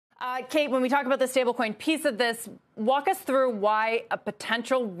Kate, when we talk about the stablecoin piece of this, walk us through why a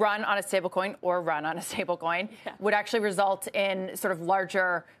potential run on a stablecoin would actually result in sort of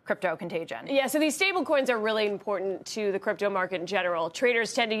larger crypto contagion. Yeah, so these stablecoins are really important to the crypto market in general.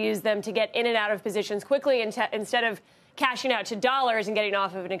 Traders tend to use them to get in and out of positions quickly instead of cashing out to dollars and getting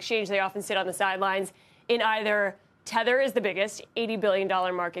off of an exchange. They often sit on the sidelines in either Tether is the biggest, $80 billion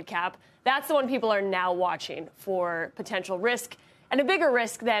market cap. That's the one people are now watching for potential risk. And a bigger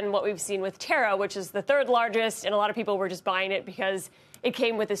risk than what we've seen with Terra, which is the third largest, and a lot of people were just buying it because it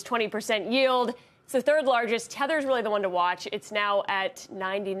came with this 20% yield. It's the third largest. Tether's really the one to watch. It's now at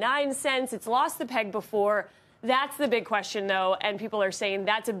 99 cents. It's lost the peg before. That's the big question, though, and people are saying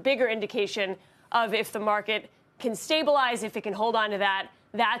that's a bigger indication of if the market can stabilize, if it can hold on to that.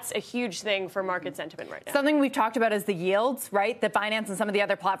 That's a huge thing for market sentiment right now. Something we've talked about is the yields, right, that Binance and some of the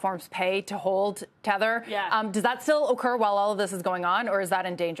other platforms pay to hold Tether. Yeah. Does that still occur while all of this is going on, or is that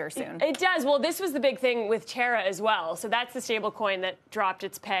in danger soon? It does. Well, this was the big thing with Terra as well. So that's the stable coin that dropped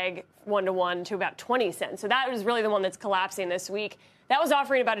its peg 1-to-1 to about 20 cents. So that was really the one that's collapsing this week. That was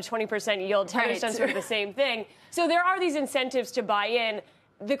offering about a 20% yield. Tether's done sort of the same thing. So there are these incentives to buy in.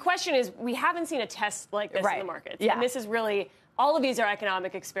 The question is, we haven't seen a test like this in the markets. Yeah. And this is really... all of these are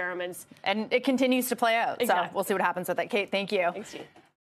economic experiments. And it continues to play out. Exactly. So we'll see what happens with it. Kate, thank you. Thanks, Steve.